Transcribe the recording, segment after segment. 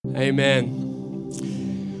Amen.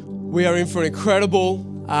 We are in for an incredible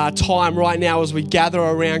time right now as we gather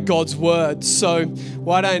around God's Word. So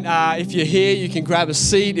why don't, if you're here, you can grab a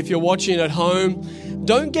seat. If you're watching at home,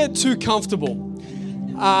 don't get too comfortable.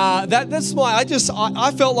 I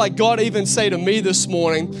felt like God even say to me this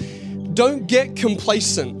morning, don't get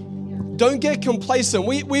complacent. Don't get complacent.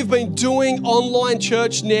 We've been doing online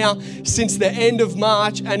church now since the end of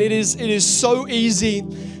March, and it is so easy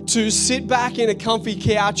to sit back in a comfy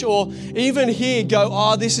couch or even here go,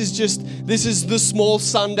 oh, this is the small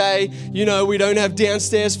Sunday. You know, we don't have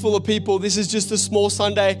downstairs full of people. This is just a small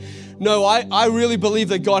Sunday. No, I really believe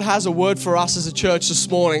that God has a word for us as a church this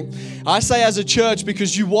morning. I say as a church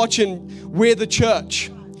because you watch and we're the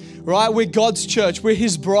church, right? We're God's church. We're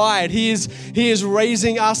His bride. He is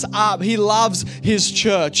raising us up. He loves His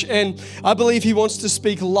church. And I believe He wants to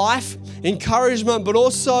speak life, encouragement, but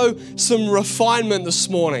also some refinement this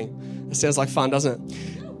morning. It sounds like fun, doesn't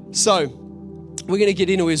it? So we're going to get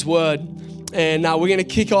into His word. And we're going to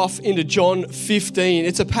kick off into John 15.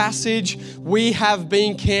 It's a passage we have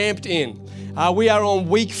been camped in. We are on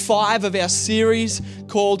week 5 of our series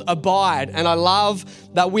called Abide. And I love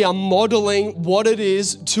that we are modeling what it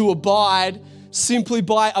is to abide simply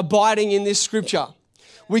by abiding in this scripture.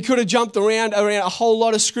 We could have jumped around a whole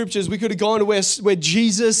lot of scriptures. We could have gone to where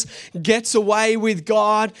Jesus gets away with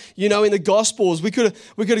God, you know, in the Gospels. We could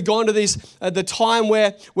have gone to the time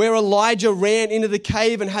where Elijah ran into the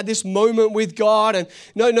cave and had this moment with God. And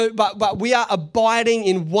but we are abiding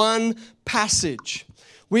in one passage.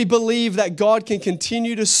 We believe that God can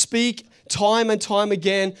continue to speak time and time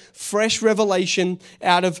again, fresh revelation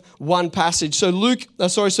out of one passage. So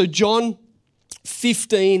John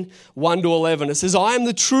 15, 1 to 11. It says, I am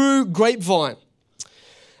the true grapevine,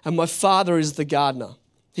 and my Father is the gardener.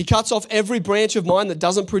 He cuts off every branch of mine that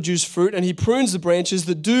doesn't produce fruit, and He prunes the branches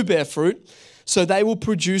that do bear fruit, so they will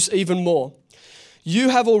produce even more. You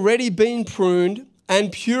have already been pruned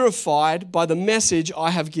and purified by the message I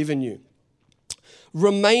have given you.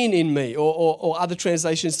 Remain in me, or other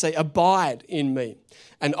translations say, abide in me,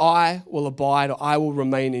 and I will abide, or I will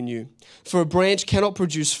remain in you. For a branch cannot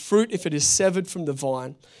produce fruit if it is severed from the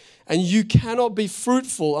vine, and you cannot be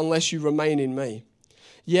fruitful unless you remain in me.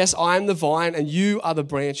 Yes, I am the vine, and you are the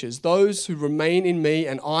branches. Those who remain in me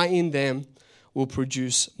and I in them will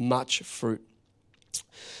produce much fruit.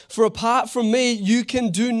 For apart from me, you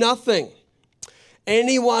can do nothing.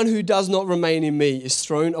 Anyone who does not remain in me is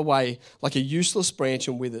thrown away like a useless branch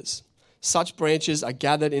and withers. Such branches are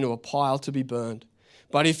gathered into a pile to be burned.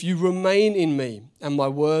 But if you remain in me and my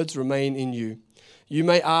words remain in you, you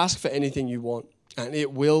may ask for anything you want, and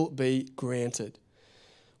it will be granted.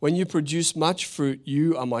 When you produce much fruit,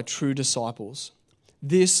 you are my true disciples.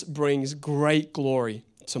 This brings great glory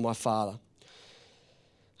to my Father.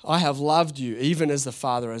 I have loved you, even as the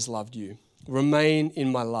Father has loved you. Remain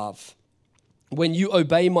in my love. When you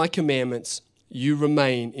obey my commandments, you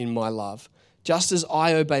remain in my love, just as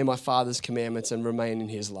I obey my Father's commandments and remain in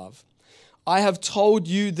His love. I have told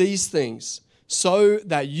you these things so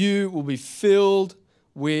that you will be filled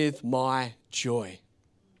with my joy.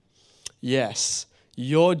 Yes,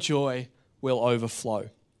 your joy will overflow.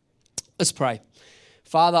 Let's pray.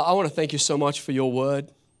 Father, I want to thank you so much for your word.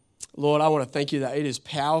 Lord, I want to thank you that it is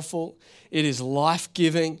powerful. It is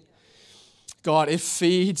life-giving. God, it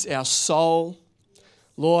feeds our soul.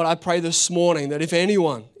 Lord, I pray this morning that if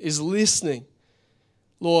anyone is listening,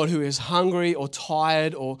 Lord, who is hungry or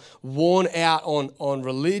tired or worn out on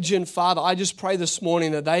religion, Father, I just pray this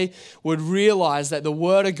morning that they would realize that the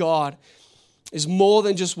Word of God is more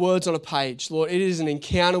than just words on a page. Lord, it is an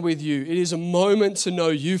encounter with you. It is a moment to know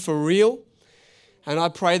you for real. And I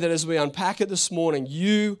pray that as we unpack it this morning,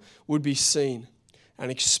 you would be seen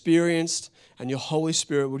and experienced, and your Holy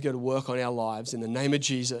Spirit would go to work on our lives in the name of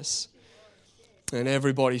Jesus. And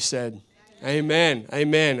everybody said, amen,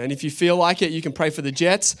 amen. And if you feel like it, you can pray for the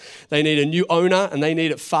Jets. They need a new owner and they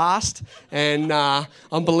need it fast. And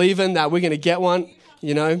I'm believing that we're going to get one.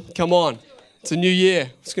 You know, come on. It's a new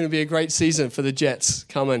year. It's going to be a great season for the Jets.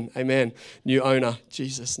 Coming, amen. New owner,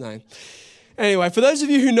 Jesus' name. Anyway, for those of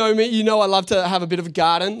you who know me, you know I love to have a bit of a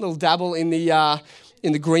garden, a little dabble in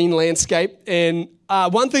the green landscape. And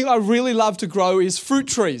one thing I really love to grow is fruit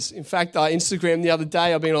trees. In fact, I Instagrammed the other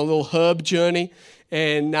day. I've been on a little herb journey.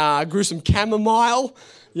 And grew some chamomile,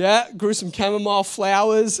 grew some chamomile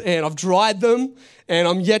flowers, and I've dried them, and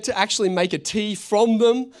I'm yet to actually make a tea from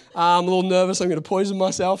them. I'm a little nervous. I'm going to poison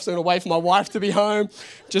myself, so I'm going to wait for my wife to be home,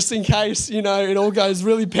 just in case, you know, it all goes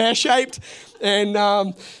really pear-shaped,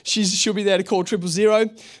 and she'll be there to call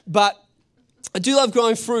 000. But I do love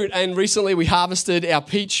growing fruit, and recently we harvested our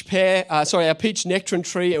peach nectarine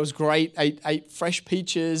tree. It was great. Ate fresh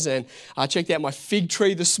peaches, and I checked out my fig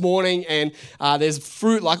tree this morning, and there's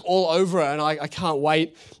fruit like all over it, and I can't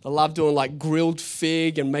wait. I love doing like grilled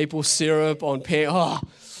fig and maple syrup on pan. Oh,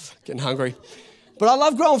 getting hungry. But I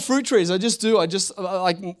love growing fruit trees. I just do. Like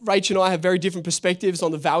Rach and I have very different perspectives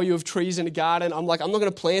on the value of trees in a garden. I'm like, I'm not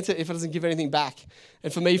going to plant it if it doesn't give anything back.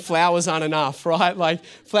 And for me, flowers aren't enough, right? Like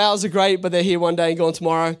flowers are great, but they're here one day and gone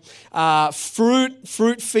tomorrow.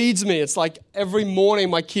 Fruit feeds me. It's like every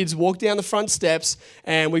morning my kids walk down the front steps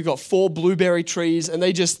and we've got 4 blueberry trees and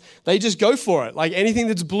they just go for it. Like anything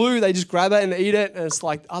that's blue, they just grab it and eat it. And it's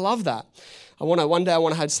like, I love that. One day I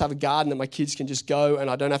want to just have a garden that my kids can just go and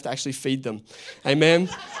I don't have to actually feed them. Amen.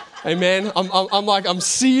 Amen. I'm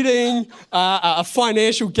seeding a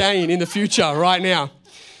financial gain in the future right now.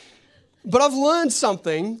 But I've learned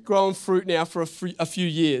something growing fruit now for a few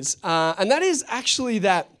years, and that is actually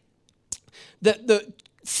that the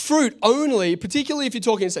fruit only, particularly if you're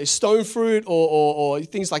talking, say, stone fruit or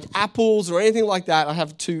things like apples or anything like that. I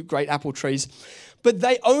have 2 great apple trees, but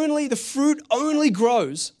the fruit only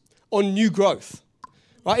grows on new growth,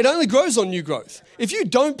 right? It only grows on new growth. If you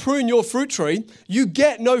don't prune your fruit tree, you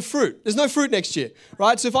get no fruit. There's no fruit next year,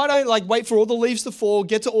 right? So if I don't wait for all the leaves to fall,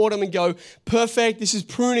 get to autumn and go, perfect, this is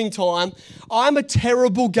pruning time, I'm a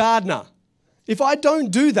terrible gardener. If I don't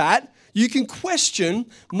do that, you can question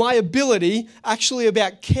my ability actually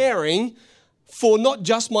about caring for not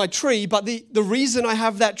just my tree, but the reason I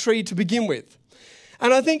have that tree to begin with.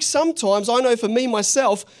 And I think sometimes, I know for me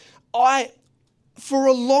myself, for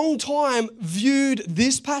a long time, viewed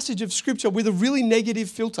this passage of Scripture with a really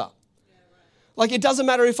negative filter. Like, it doesn't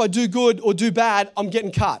matter if I do good or do bad, I'm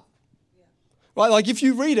getting cut. Right? Like, if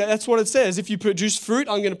you read it, that's what it says. If you produce fruit,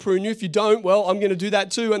 I'm going to prune you. If you don't, well, I'm going to do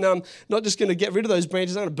that too. And then I'm not just going to get rid of those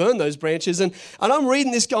branches, I'm going to burn those branches. And I'm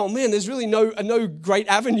reading this going, man, there's really no great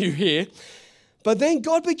avenue here. But then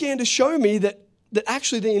God began to show me that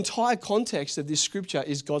actually the entire context of this Scripture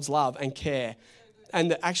is God's love and care. And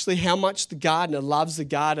that actually how much the gardener loves the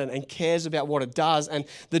garden and cares about what it does, and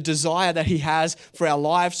the desire that he has for our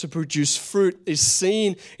lives to produce fruit is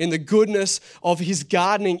seen in the goodness of his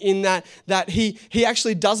gardening, in that he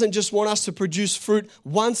actually doesn't just want us to produce fruit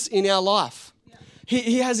once in our life.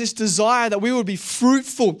 He has this desire that we would be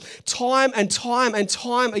fruitful time and time and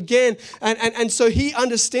time again. And so he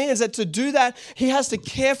understands that to do that, he has to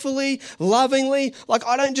carefully, lovingly, like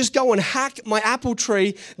I don't just go and hack my apple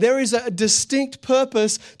tree. There is a distinct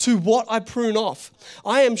purpose to what I prune off.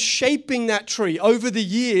 I am shaping that tree over the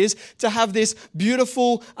years to have this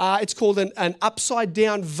beautiful, it's called an upside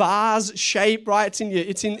down vase shape, right?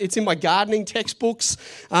 It's in my gardening textbooks.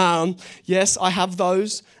 Yes, I have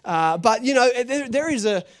those. But you know,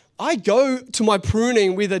 I go to my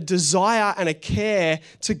pruning with a desire and a care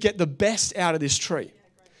to get the best out of this tree.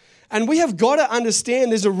 And we have got to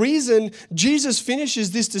understand there's a reason Jesus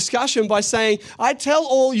finishes this discussion by saying, I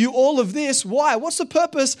tell you all of this. Why? What's the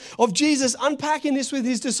purpose of Jesus unpacking this with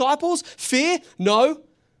his disciples? Fear? No.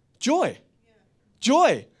 Joy.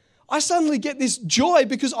 Joy. I suddenly get this joy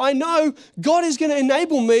because I know God is going to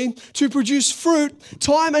enable me to produce fruit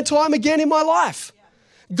time and time again in my life.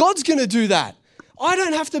 God's going to do that. I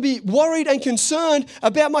don't have to be worried and concerned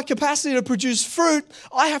about my capacity to produce fruit.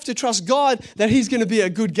 I have to trust God that he's going to be a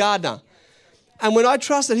good gardener. And when I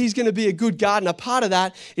trust that he's going to be a good gardener, part of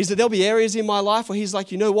that is that there'll be areas in my life where he's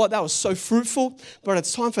like, you know what, that was so fruitful, but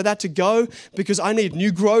it's time for that to go because I need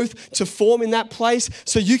new growth to form in that place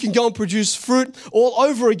so you can go and produce fruit all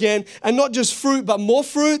over again. And not just fruit, but more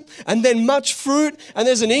fruit and then much fruit. And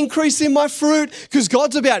there's an increase in my fruit because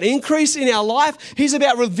God's about increase in our life. He's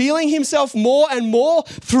about revealing himself more and more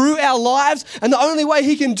through our lives. And the only way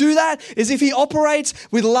he can do that is if he operates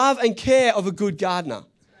with love and care of a good gardener.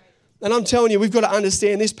 And I'm telling you, we've got to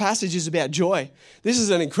understand this passage is about joy. This is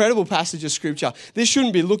an incredible passage of Scripture. This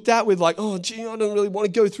shouldn't be looked at with like, oh, gee, I don't really want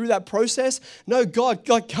to go through that process. No, God,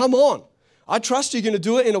 come on. I trust you're going to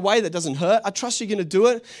do it in a way that doesn't hurt. I trust you're going to do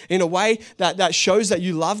it in a way that shows that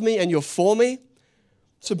you love me and you're for me.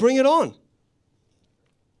 So bring it on.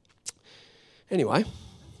 Anyway,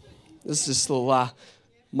 this is just my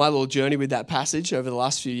little journey with that passage over the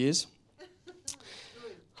last few years.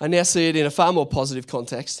 I now see it in a far more positive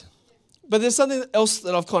context. But there's something else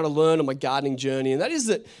that I've kind of learned on my gardening journey, and that is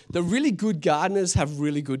that the really good gardeners have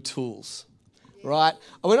really good tools, right?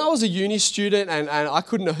 When I was a uni student, and I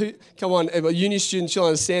couldn't, come on, a uni student, you'll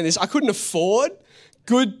understand this, I couldn't afford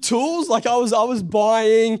good tools. Like I was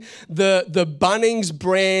buying the Bunnings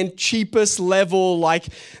brand cheapest level. Like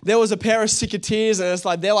there was a pair of Cicateers and it's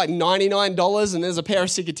like they're like $99 and there's a pair of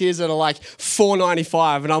Cicateers that are like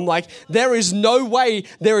 $4.95 and I'm like, there is no way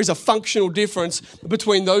there is a functional difference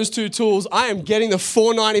between those two tools. I am getting the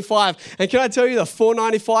 $4.95 and can I tell you the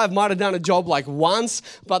 $4.95 might have done a job like once,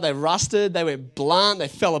 but they rusted, they went blunt, they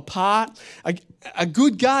fell apart. A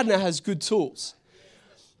good gardener has good tools.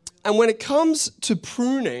 And when it comes to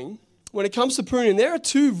pruning, there are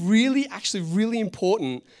two really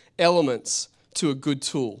important elements to a good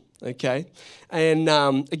tool, okay? And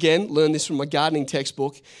again, learn this from my gardening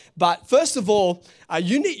textbook. But first of all,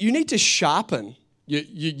 you need to sharpen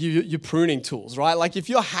your pruning tools, right? Like if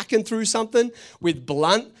you're hacking through something with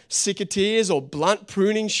blunt Cicateers or blunt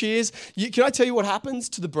pruning shears, can I tell you what happens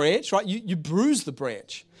to the branch, right? You bruise the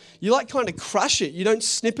branch. You like kind of crush it. You don't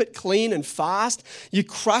snip it clean and fast. You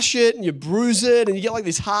crush it and you bruise it and you get like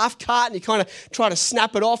this half cut and you kind of try to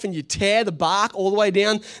snap it off and you tear the bark all the way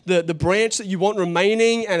down the branch that you want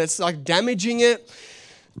remaining and it's like damaging it.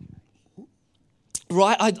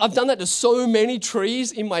 Right? I've done that to so many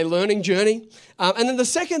trees in my learning journey. And then the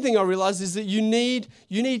second thing I realized is that you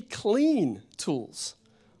need clean tools.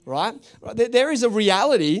 Right? There is a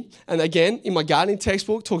reality, and again, in my gardening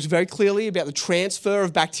textbook, talks very clearly about the transfer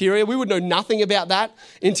of bacteria. We would know nothing about that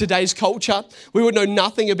in today's culture. We would know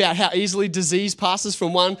nothing about how easily disease passes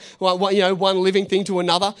from one living thing to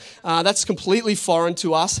another. That's completely foreign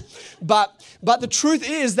to us. But the truth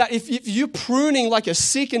is that if you're pruning like a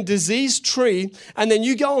sick and diseased tree, and then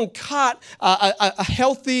you go and cut a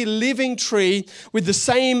healthy living tree with the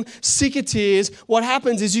same Cicateers, what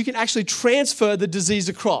happens is you can actually transfer the disease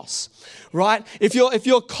across. Right? If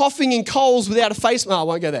you're coughing in coals without a face mask, I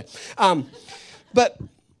won't go there. But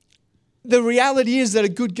the reality is that a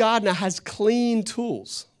good gardener has clean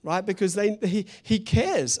tools, right? Because he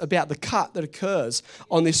cares about the cut that occurs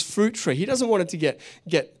on this fruit tree. He doesn't want it to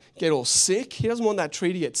get all sick. He doesn't want that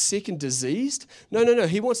tree to get sick and diseased. No.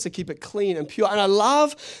 He wants to keep it clean and pure. And I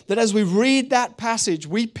love that as we read that passage,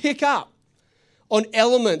 we pick up on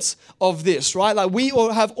elements of this, right? Like we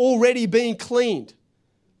have already been cleaned.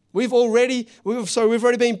 We've already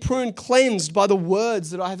been pruned, cleansed by the words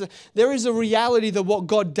that I have. There is a reality that what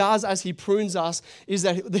God does as He prunes us is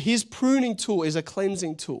that His pruning tool is a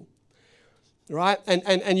cleansing tool, right?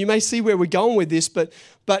 And you may see where we're going with this, but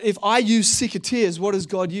if I use Cicateers, what does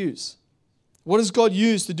God use? What does God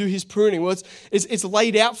use to do His pruning? Well, it's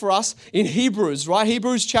laid out for us in Hebrews, right?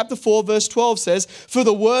 Hebrews chapter 4, verse 12 says, "For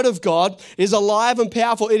the word of God is alive and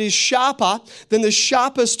powerful. It is sharper than the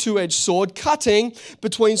sharpest two-edged sword, cutting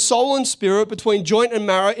between soul and spirit, between joint and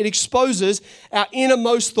marrow. It exposes our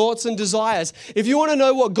innermost thoughts and desires." If you want to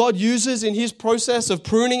know what God uses in His process of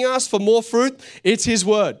pruning us for more fruit, it's His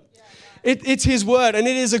word. It's His word, and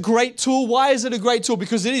it is a great tool. Why is it a great tool?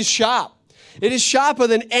 Because it is sharp. It is sharper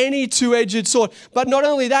than any two-edged sword. But not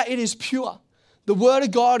only that, it is pure. The Word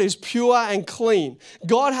of God is pure and clean.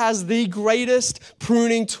 God has the greatest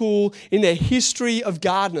pruning tool in the history of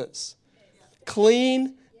gardeners.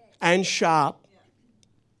 Clean and sharp.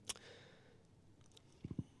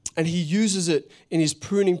 And He uses it in His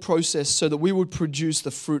pruning process so that we would produce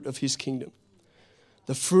the fruit of His kingdom.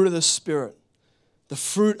 The fruit of the Spirit. The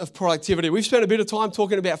fruit of productivity. We've spent a bit of time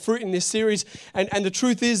talking about fruit in this series, and the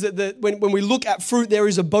truth is that when we look at fruit, there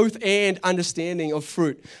is a both and understanding of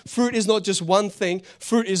fruit. Fruit is not just one thing,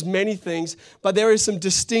 fruit is many things, but there is some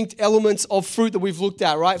distinct elements of fruit that we've looked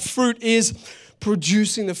at, right? Fruit is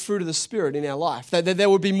producing the fruit of the Spirit in our life, that there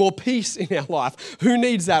would be more peace in our life. Who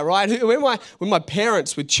needs that, right? When my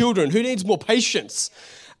parents with children, who needs more patience?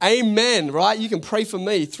 Amen, right? You can pray for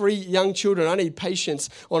me. 3 young children. I need patience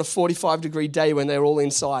on a 45-degree day when they're all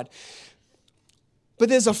inside. But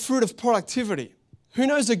there's a fruit of productivity. Who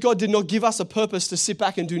knows that God did not give us a purpose to sit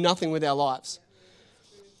back and do nothing with our lives?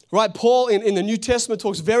 Right? Paul in the New Testament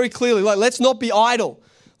talks very clearly, like, let's not be idle.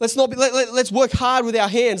 Let's work hard with our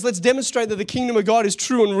hands. Let's demonstrate that the kingdom of God is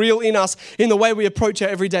true and real in us in the way we approach our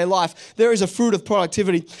everyday life. There is a fruit of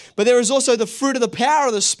productivity, but there is also the fruit of the power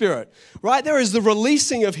of the Spirit, right? There is the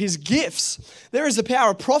releasing of His gifts. There is the power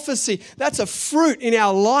of prophecy. That's a fruit in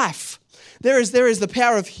our life. There is the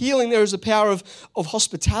power of healing. There is the power of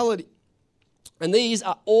hospitality. And these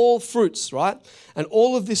are all fruits, right? And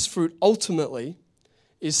all of this fruit ultimately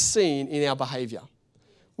is seen in our behavior.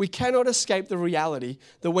 We cannot escape the reality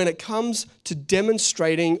that when it comes to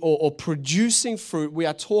demonstrating or producing fruit, we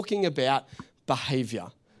are talking about behavior.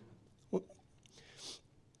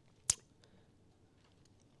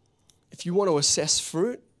 If you want to assess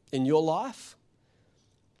fruit in your life,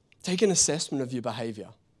 take an assessment of your behavior.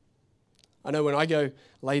 I know when I go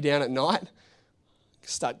lay down at night,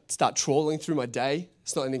 start trawling through my day.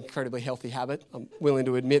 It's not an incredibly healthy habit. I'm willing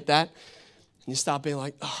to admit that. And you start being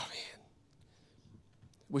like, oh man,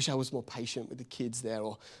 wish I was more patient with the kids there,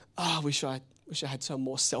 or oh, I wish I had some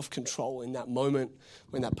more self-control in that moment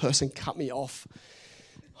when that person cut me off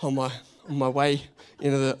on my way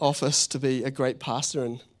into the office to be a great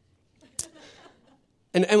pastor.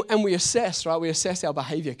 And we assess, right? We assess our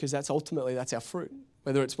behavior because that's our fruit.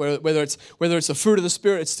 Whether it's the fruit of the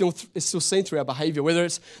Spirit, it's still seen through our behavior. Whether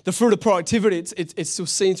it's the fruit of productivity, it's still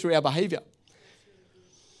seen through our behavior.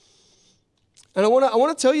 And I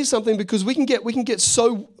want to tell you something, because we can get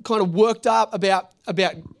so kind of worked up about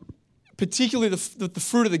particularly the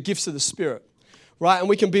fruit of the gifts of the Spirit, right? And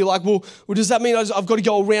we can be like, well, does that mean I've got to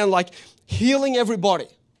go around like healing everybody?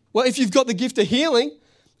 Well, if you've got the gift of healing,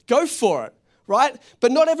 go for it. Right?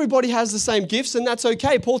 But not everybody has the same gifts, and that's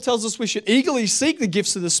okay. Paul tells us we should eagerly seek the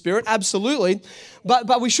gifts of the Spirit, absolutely.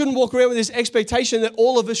 But we shouldn't walk around with this expectation that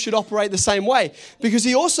all of us should operate the same way. Because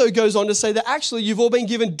he also goes on to say that actually you've all been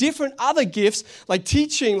given different other gifts, like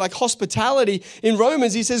teaching, like hospitality. In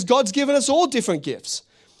Romans, he says God's given us all different gifts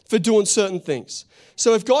for doing certain things.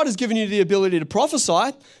 So if God has given you the ability to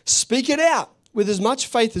prophesy, speak it out with as much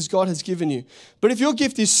faith as God has given you. But if your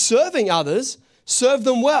gift is serving others, serve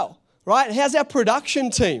them well. Right? How's our production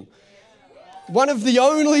team? One of the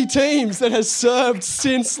only teams that has served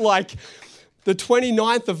since like the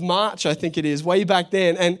 29th of March, I think it is, way back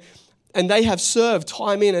then. And they have served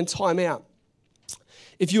time in and time out.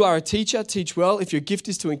 If you are a teacher, teach well. If your gift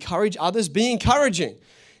is to encourage others, be encouraging.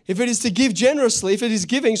 If it is to give generously,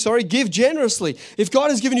 give generously. If God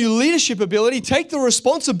has given you leadership ability, take the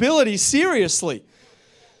responsibility seriously.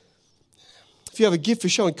 If you have a gift for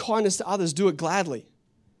showing kindness to others, do it gladly.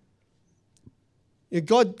 Yeah,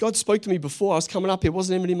 God spoke to me before I was coming up here. It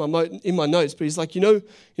wasn't even in my notes, but he's like, you know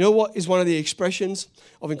what is one of the expressions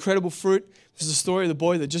of incredible fruit? This is the story of the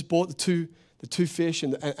boy that just bought the two fish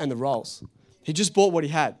and the rolls. He just bought what he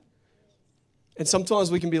had. And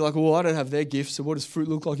sometimes we can be like, well, I don't have their gifts, so what does fruit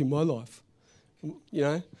look like in my life? You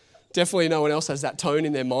know, definitely no one else has that tone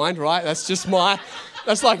in their mind, right? That's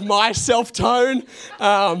like my self-tone.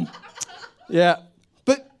 Yeah.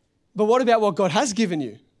 But what about what God has given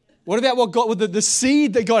you? What about the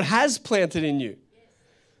seed that God has planted in you?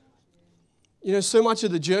 You know, so much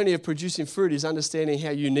of the journey of producing fruit is understanding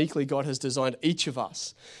how uniquely God has designed each of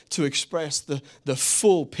us to express the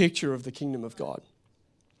full picture of the kingdom of God.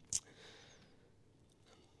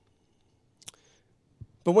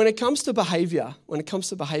 But when it comes to behavior,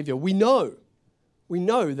 we know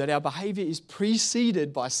that our behavior is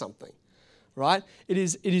preceded by something, right? It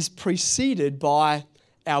is preceded by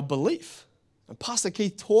our belief. And Pastor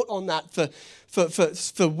Keith taught on that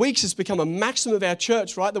for weeks. It's become a maxim of our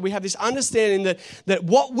church, right? That we have this understanding that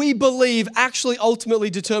what we believe actually ultimately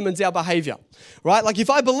determines our behavior, right? Like if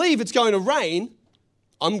I believe it's going to rain,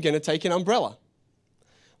 I'm going to take an umbrella.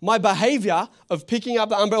 My behavior of picking up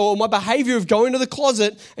the umbrella, or my behavior of going to the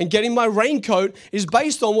closet and getting my raincoat is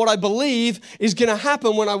based on what I believe is going to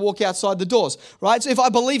happen when I walk outside the doors, right? So if I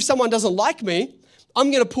believe someone doesn't like me, I'm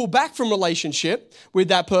going to pull back from relationship with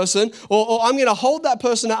that person, or I'm going to hold that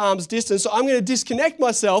person at arm's distance, so I'm going to disconnect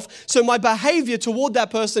myself, so my behavior toward that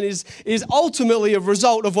person is ultimately a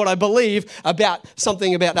result of what I believe about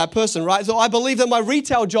something about that person, right? So I believe that my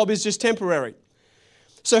retail job is just temporary.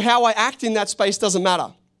 So how I act in that space doesn't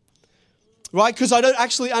matter, right? Because I don't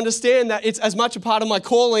actually understand that it's as much a part of my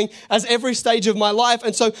calling as every stage of my life.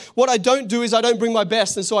 And so what I don't do is I don't bring my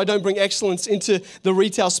best, and so I don't bring excellence into the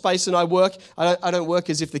retail space, and I don't work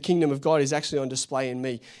as if the kingdom of God is actually on display in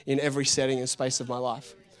me in every setting and space of my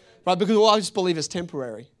life, right? Because I just believe it's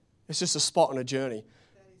temporary. It's just a spot on a journey.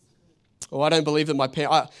 Or I don't believe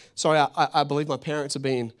that I believe my parents are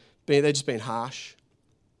they're just being harsh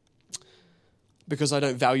because I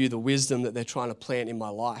don't value the wisdom that they're trying to plant in my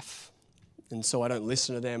life. And so I don't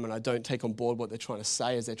listen to them, and I don't take on board what they're trying to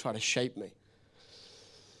say as they try to shape me.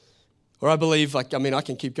 Or I believe, I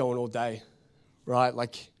can keep going all day, right?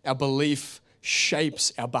 Like our belief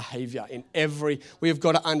shapes our behavior we have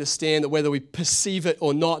got to understand that whether we perceive it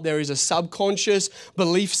or not, there is a subconscious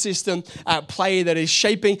belief system at play that is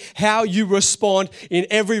shaping how you respond in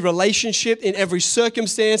every relationship, in every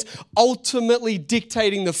circumstance, ultimately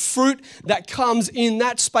dictating the fruit that comes in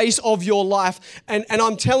that space of your life. And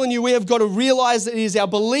I'm telling you, we have got to realize that it is our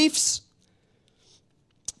beliefs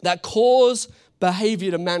that cause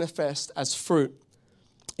behavior to manifest as fruit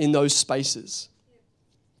in those spaces.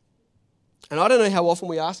 And I don't know how often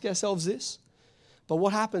we ask ourselves this, but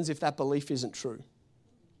what happens if that belief isn't true?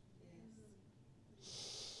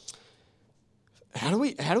 How do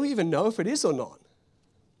we even know if it is or not?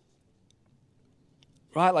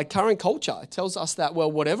 right? Like current culture, it tells us that,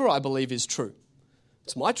 well, whatever I believe is true.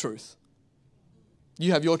 It's my truth.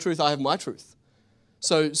 You have your truth, I have my truth.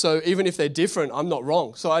 So even if they're different, I'm not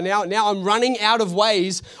wrong. So now I'm running out of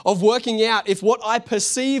ways of working out if what I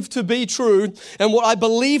perceive to be true and what I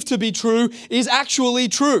believe to be true is actually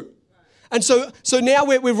true. And so now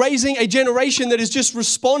we're raising a generation that is just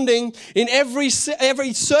responding in every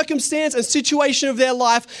circumstance and situation of their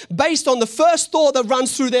life based on the first thought that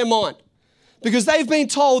runs through their mind. Because they've been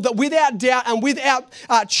told that without doubt and without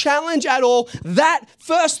challenge at all, that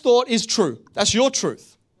first thought is true. That's your truth.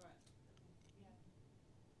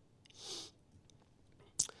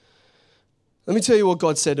 Let me tell you what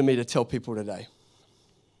God said to me to tell people today.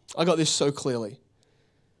 I got this so clearly.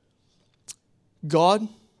 God,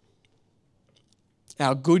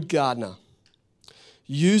 our good gardener,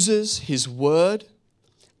 uses his word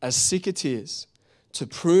as cicateers to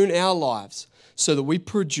prune our lives so that we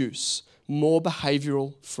produce more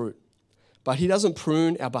behavioral fruit. But he doesn't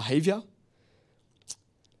prune our behavior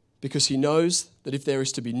because he knows that if there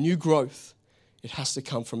is to be new growth, it has to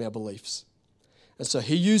come from our beliefs. And so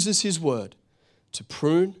he uses his word to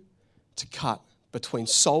prune, to cut between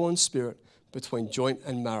soul and spirit, between joint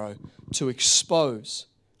and marrow, to expose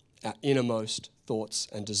our innermost thoughts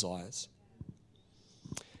and desires.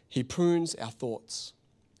 He prunes our thoughts.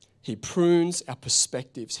 He prunes our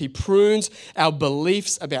perspectives. He prunes our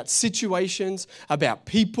beliefs about situations, about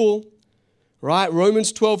people, right?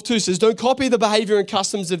 Romans 12:2 says, don't copy the behavior and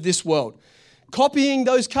customs of this world. Copying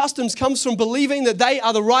those customs comes from believing that they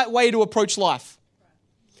are the right way to approach life.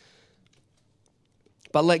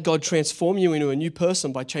 But let God transform you into a new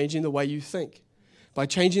person by changing the way you think, by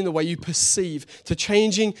changing the way you perceive, to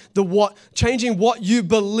changing what you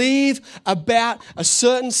believe about a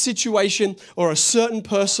certain situation or a certain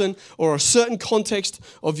person or a certain context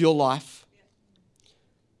of your life.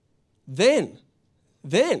 Then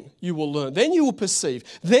you will learn. Then you will perceive.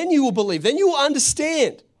 Then you will believe. Then you will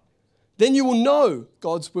understand. Then you will know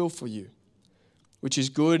God's will for you, which is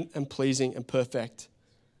good and pleasing and perfect.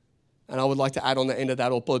 And I would like to add on the end of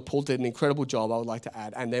that, or Paul did an incredible job, I would like to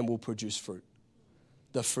add, and then we'll produce fruit,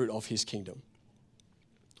 the fruit of his kingdom.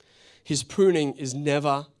 His pruning is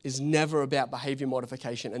never about behavior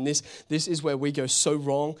modification. And this is where we go so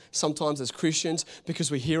wrong sometimes as Christians,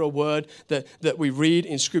 because we hear a word that we read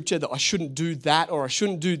in Scripture that I shouldn't do that, or I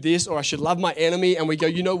shouldn't do this, or I should love my enemy. And we go,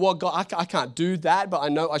 you know what, God, I can't do that, but I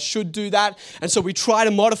know I should do that. And so we try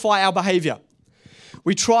to modify our behavior.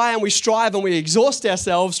 We try and we strive and we exhaust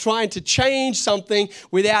ourselves trying to change something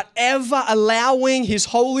without ever allowing his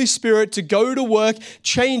Holy Spirit to go to work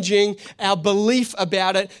changing our belief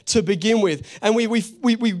about it to begin with. And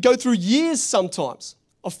we go through years sometimes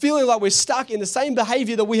of feeling like we're stuck in the same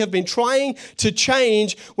behavior that we have been trying to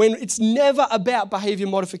change, when it's never about behavior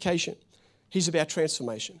modification. He's about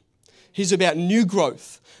transformation. He's about new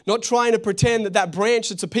growth. Not trying to pretend that branch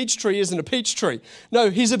that's a peach tree isn't a peach tree. No,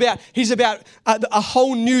 he's about a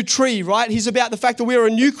whole new tree, right? He's about the fact that we're a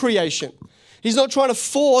new creation. He's not trying to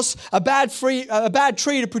force a bad tree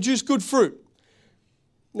to produce good fruit.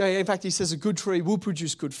 No, in fact, he says a good tree will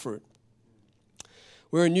produce good fruit.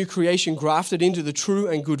 We're a new creation grafted into the true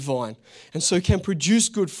and good vine, and so can produce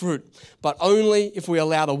good fruit, but only if we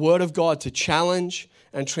allow the Word of God to challenge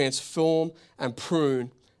and transform and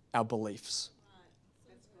prune our beliefs.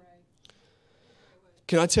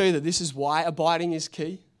 Can I tell you that this is why abiding is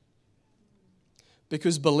key?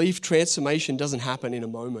 Because belief transformation doesn't happen in a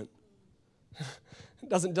moment. It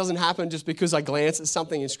doesn't happen just because I glance at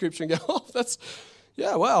something in Scripture and go,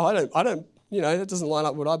 I don't, that doesn't line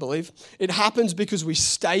up with what I believe. It happens because we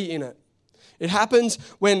stay in it. It happens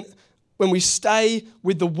when we stay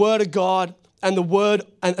with the Word of God and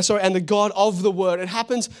the God of the Word. It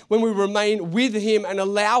happens when we remain with him and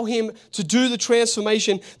allow him to do the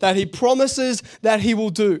transformation that he promises that he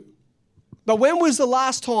will do. But when was the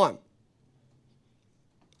last time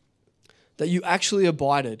that you actually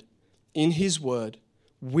abided in his Word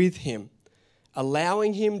with him,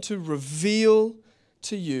 allowing him to reveal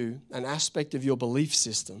to you an aspect of your belief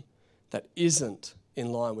system that isn't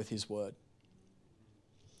in line with his Word?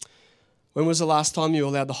 When was the last time you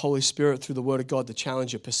allowed the Holy Spirit through the Word of God to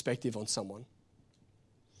challenge your perspective on someone?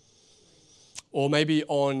 Or maybe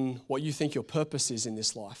on what you think your purpose is in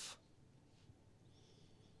this life?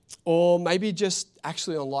 Or maybe just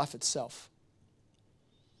actually on life itself?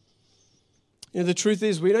 The truth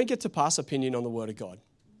is, we don't get to pass opinion on the Word of God.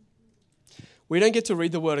 We don't get to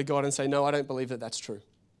read the Word of God and say, no, I don't believe that that's true.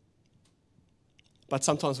 But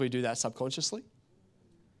sometimes we do that subconsciously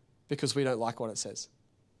because we don't like what it says.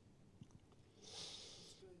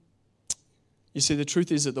 You see, the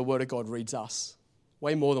truth is that the Word of God reads us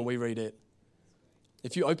way more than we read it.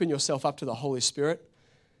 if you open yourself up to the Holy Spirit,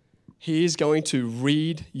 He is going to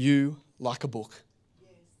read you like a book.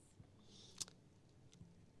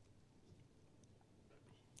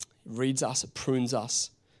 He reads us, it prunes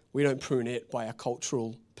us. We don't prune it by our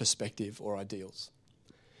cultural perspective or ideals.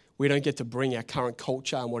 We don't get to bring our current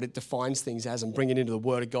culture and what it defines things as and bring it into the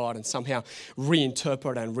Word of God and somehow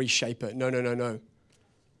reinterpret and reshape it. No.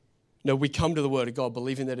 No, we come to the Word of God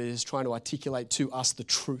believing that it is trying to articulate to us the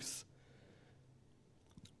truth.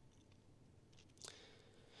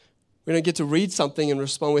 We don't get to read something and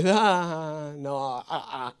respond with, no,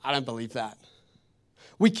 I don't believe that.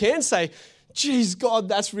 We can say, geez, God,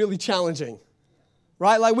 that's really challenging.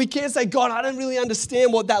 Right? Like we can't say, God, I don't really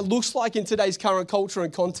understand what that looks like in today's current culture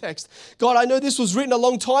and context. God, I know this was written a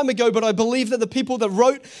long time ago, but I believe that the people that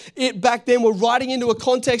wrote it back then were writing into a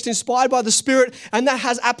context inspired by the Spirit, and that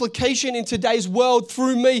has application in today's world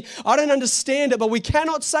through me. I don't understand it, but we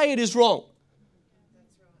cannot say it is wrong.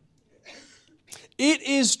 It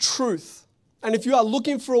is truth. And if you are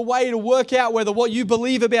looking for a way to work out whether what you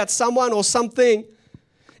believe about someone or something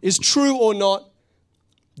is true or not,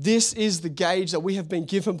 this is the gauge that we have been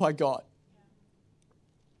given by God.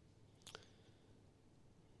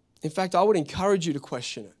 In fact, I would encourage you to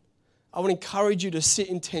question it. I would encourage you to sit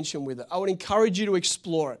in tension with it. I would encourage you to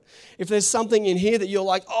explore it. If there's something in here that you're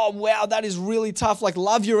like, oh, wow, that is really tough, like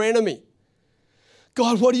love your enemy.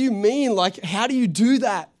 God, what do you mean? Like, how do you do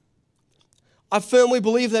that? I firmly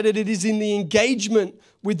believe that it is in the engagement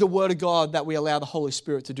with the Word of God that we allow the Holy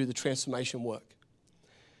Spirit to do the transformation work.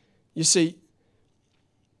 You see,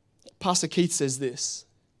 Pastor Keith says this.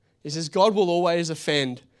 He says, God will always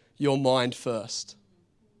offend your mind first.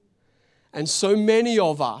 And so many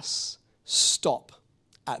of us stop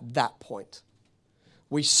at that point.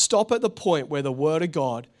 We stop at the point where the Word of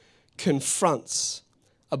God confronts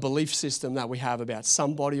a belief system that we have about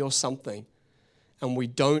somebody or something, and we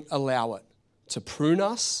don't allow it to prune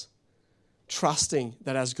us, trusting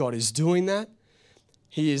that as God is doing that,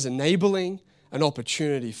 He is enabling an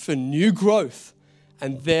opportunity for new growth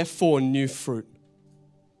and therefore new fruit.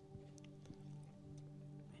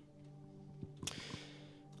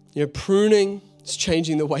 You know, pruning is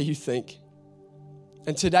changing the way you think.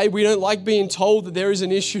 And today we don't like being told that there is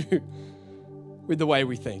an issue with the way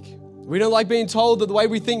we think. We don't like being told that the way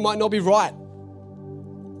we think might not be right.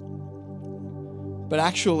 But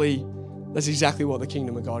actually, that's exactly what the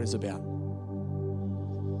kingdom of God is about.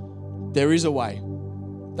 There is a way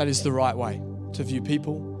that is the right way to view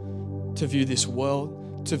people, to view this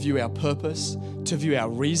world, to view our purpose, to view our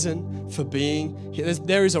reason for being.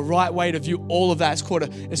 There is a right way to view all of that.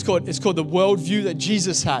 It's called the worldview that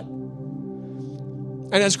Jesus had.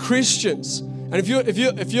 And as Christians, and if you're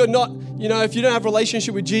not, if you don't have a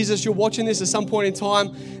relationship with Jesus, you're watching this at some point in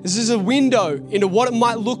time, this is a window into what it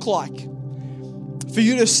might look like for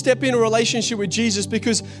you to step in a relationship with Jesus,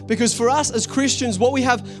 because for us as Christians, what we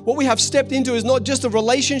have stepped into is not just a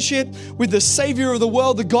relationship with the Savior of the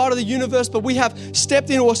world, the God of the universe, but we have stepped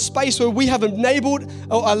into a space where we have enabled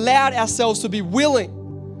or allowed ourselves to be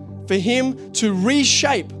willing for Him to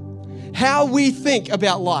reshape how we think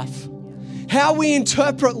about life, how we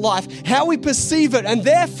interpret life, how we perceive it, and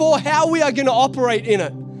therefore how we are going to operate in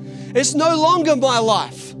it. It's no longer my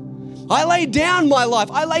life. I lay down my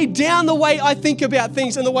life. I lay down the way I think about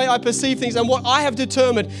things and the way I perceive things and what I have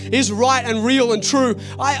determined is right and real and true.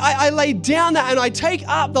 I lay down that and I take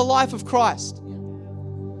up the life of Christ.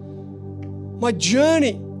 My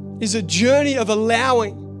journey is a journey of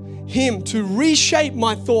allowing Him to reshape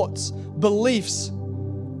my thoughts, beliefs,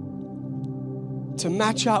 to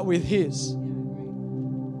match up with His.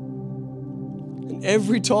 And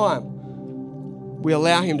every time we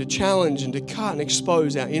allow Him to challenge and to cut and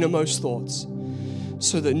expose our innermost thoughts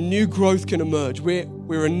so that new growth can emerge.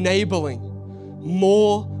 We're enabling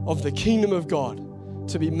more of the kingdom of God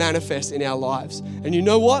to be manifest in our lives. And you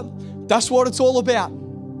know what? That's what it's all about.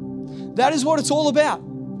 That is what it's all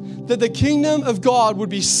about. That the kingdom of God would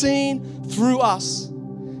be seen through us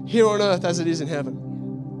here on earth as it is in heaven.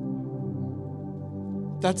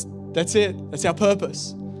 That's it. That's our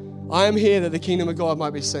purpose. I am here that the kingdom of God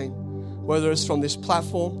might be seen. Whether it's from this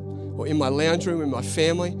platform or in my lounge room, in my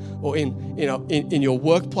family, or in your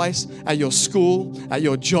workplace, at your school, at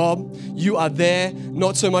your job, you are there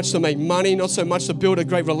not so much to make money, not so much to build a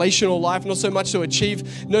great relational life, not so much to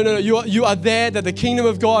achieve. No. You are there that the kingdom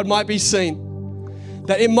of God might be seen,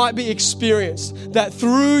 that it might be experienced, that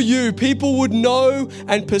through you people would know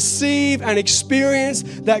and perceive and experience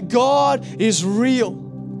that God is real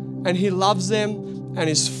and He loves them and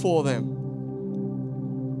is for them.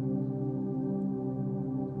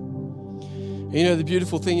 You know, the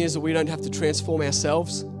beautiful thing is that we don't have to transform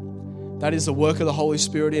ourselves That is the work of the Holy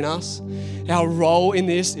Spirit in us. Our role in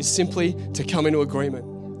this is simply to come into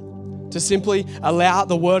agreement, to simply allow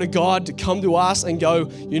the Word of God to come to us and go,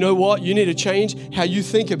 you know what? You need to change how you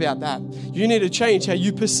think about that. You need to change how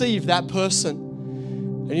you perceive that person.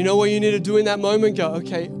 And you know what you need to do in that moment? Go,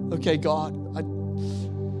 okay, God,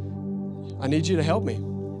 I need you to help me.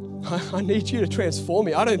 I need you to transform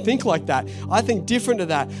me. I don't think like that. I think different to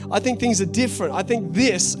that. I think things are different. I think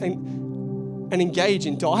this, and engage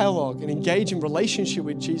in dialogue and engage in relationship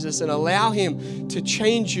with Jesus and allow Him to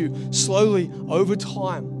change you slowly over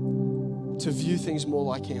time to view things more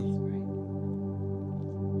like Him.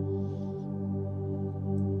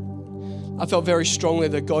 I felt very strongly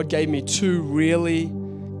that God gave me two really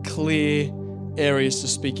clear areas to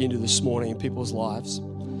speak into this morning in people's lives.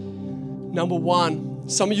 Number one,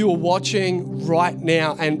 some of you are watching right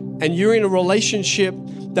now and you're in a relationship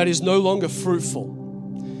that is no longer fruitful.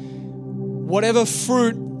 Whatever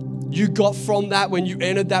fruit you got from that when you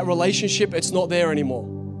entered that relationship, it's not there anymore.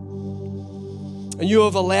 And you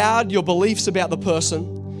have allowed your beliefs about the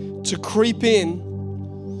person to creep in,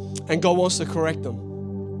 and God wants to correct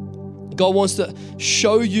them. God wants to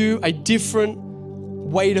show you a different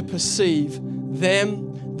way to perceive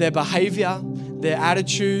them, their behavior, their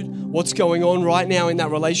attitude, what's going on right now in that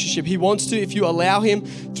relationship. He wants to, if you allow Him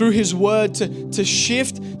through His Word to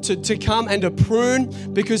shift, to come and to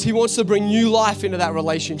prune, because He wants to bring new life into that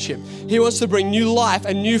relationship. He wants to bring new life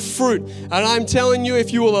and new fruit. And I'm telling you,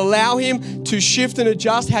 if you will allow Him to shift and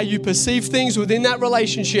adjust how you perceive things within that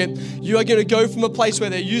relationship, you are going to go from a place where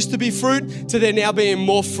there used to be fruit to there now being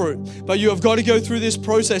more fruit. But you have got to go through this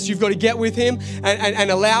process. You've got to get with Him and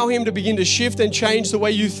allow Him to begin to shift and change the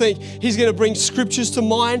way you think. He's going to bring scriptures to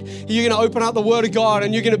mind. You're going to open up the Word of God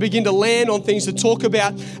and you're going to begin to land on things to talk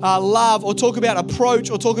about love, or talk about approach,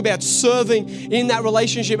 or talk about serving in that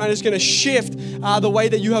relationship, and it's going to shift the way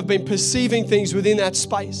that you have been perceiving things within that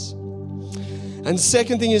space. And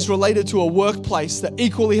second thing is related to a workplace that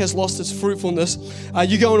equally has lost its fruitfulness.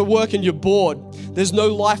 You go into work and you're bored. There's no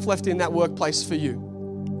life left in that workplace for you.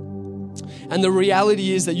 And the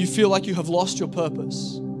reality is that you feel like you have lost your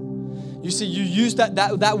purpose. You see, you used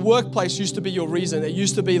that workplace used to be your reason. It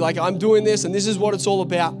used to be like, I'm doing this and this is what it's all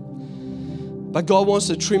about. But God wants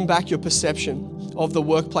to trim back your perception of the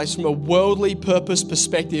workplace from a worldly purpose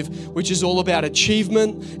perspective, which is all about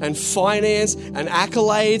achievement and finance and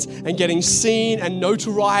accolades and getting seen and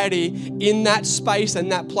notoriety in that space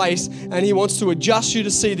and that place. And He wants to adjust you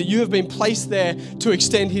to see that you have been placed there to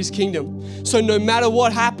extend His kingdom. So no matter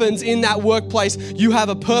what happens in that workplace, you have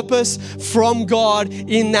a purpose from God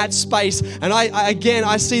in that space. And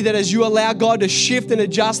I see that as you allow God to shift and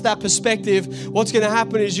adjust that perspective, what's going to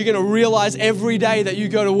happen is you're going to realize every day that you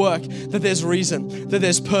go to work that there's reason, that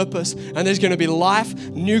there's purpose, and there's going to be life,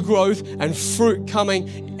 new growth, and fruit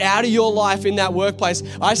coming out of your life in that workplace.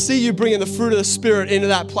 I see you bringing the fruit of the Spirit into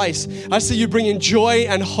that place. I see you bringing joy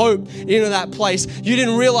and hope into that place. You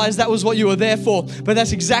didn't realize that was what you were there for, but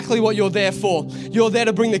that's exactly what you're there for. You're there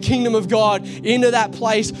to bring the kingdom of God into that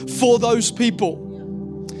place for those people.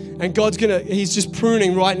 And He's just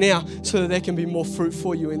pruning right now so that there can be more fruit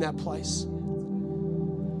for you in that place.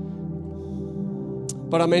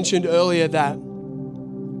 But I mentioned earlier that,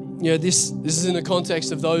 this is in the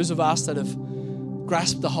context of those of us that have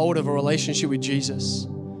grasped the hold of a relationship with Jesus.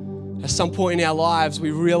 At some point in our lives,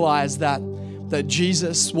 we realized that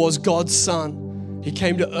Jesus was God's Son. He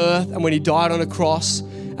came to earth, and when He died on a cross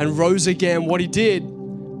and rose again, what He did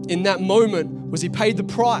in that moment was He paid the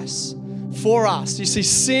price for us. You see,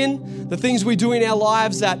 sin, the things we do in our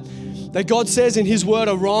lives that God says in His Word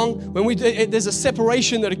are wrong, there's a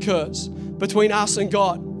separation that occurs between us and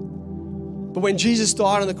God. But when Jesus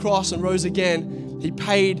died on the cross and rose again, He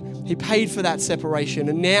paid for that separation.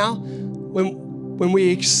 And now, when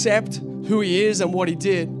we accept who He is and what He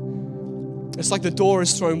did, it's like the door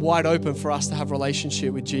is thrown wide open for us to have a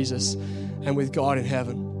relationship with Jesus and with God in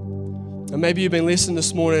heaven. And maybe you've been listening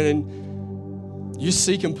this morning and you're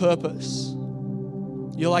seeking purpose.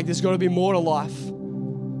 You're like, there's got to be more to life.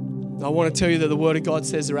 I want to tell you that the Word of God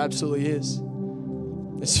says there absolutely is.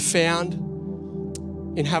 It's found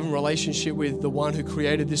in having a relationship with the one who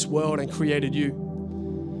created this world and created you.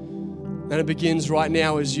 And it begins right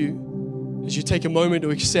now as you take a moment to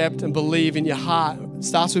accept and believe in your heart. It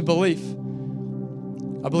starts with belief.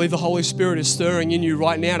 I believe the Holy Spirit is stirring in you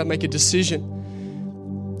right now to make a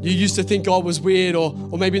decision. You used to think God was weird or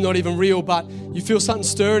maybe not even real, but you feel something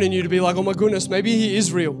stirring in you to be like, oh my goodness, maybe He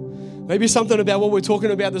is real. Maybe something about what we're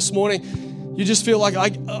talking about this morning, you just feel like,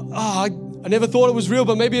 I never thought it was real,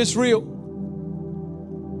 but maybe it's real.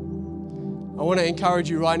 I want to encourage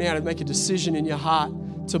you right now to make a decision in your heart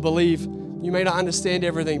to believe You may not understand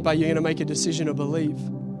everything, but you're going to make a decision to believe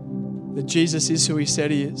that Jesus is who he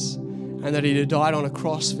said he is and that he died on a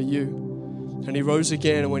cross for you. And he rose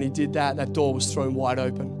again, and when he did that, that door was thrown wide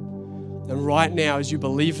open. And right now, as you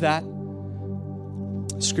believe that,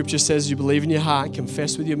 Scripture says you believe in your heart and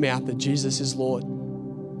confess with your mouth that Jesus is Lord.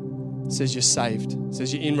 It says you're saved. It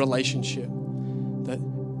says you're in relationship.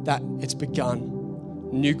 That it's begun.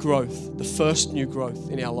 New growth, the first new growth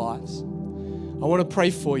in our lives. I want to pray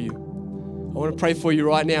for you. I want to pray for you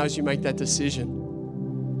right now as you make that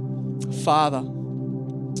decision. Father,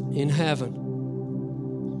 in heaven,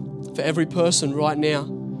 for every person right now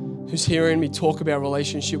who's hearing me talk about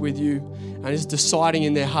relationship with you and is deciding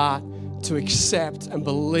in their heart to accept and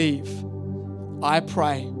believe, I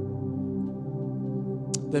pray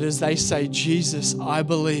that as they say, Jesus, I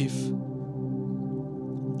believe.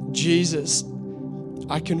 Jesus,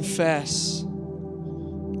 I confess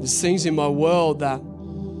there's things in my world that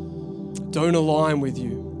don't align with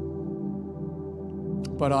you,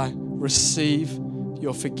 but I receive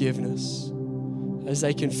your forgiveness. As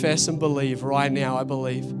they confess and believe right now, I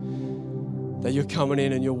believe that you're coming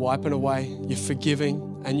in and you're wiping away, you're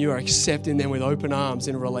forgiving, and you are accepting them with open arms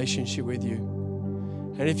in a relationship with you.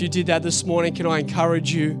 And if you did that this morning, can I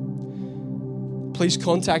encourage you? Please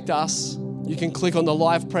contact us. You can click on the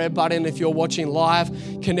live prayer button. If you're watching live,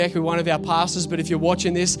 connect with one of our pastors. But if you're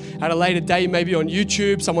watching this at a later date, maybe on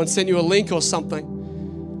YouTube, someone sent you a link or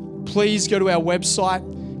something, please go to our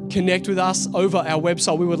website. Connect with us over our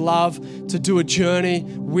website. We would love to do a journey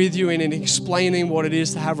with you in explaining what it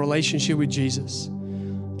is to have a relationship with Jesus.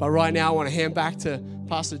 But right now, I want to hand back to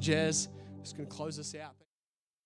Pastor Jez, who's going to close us out.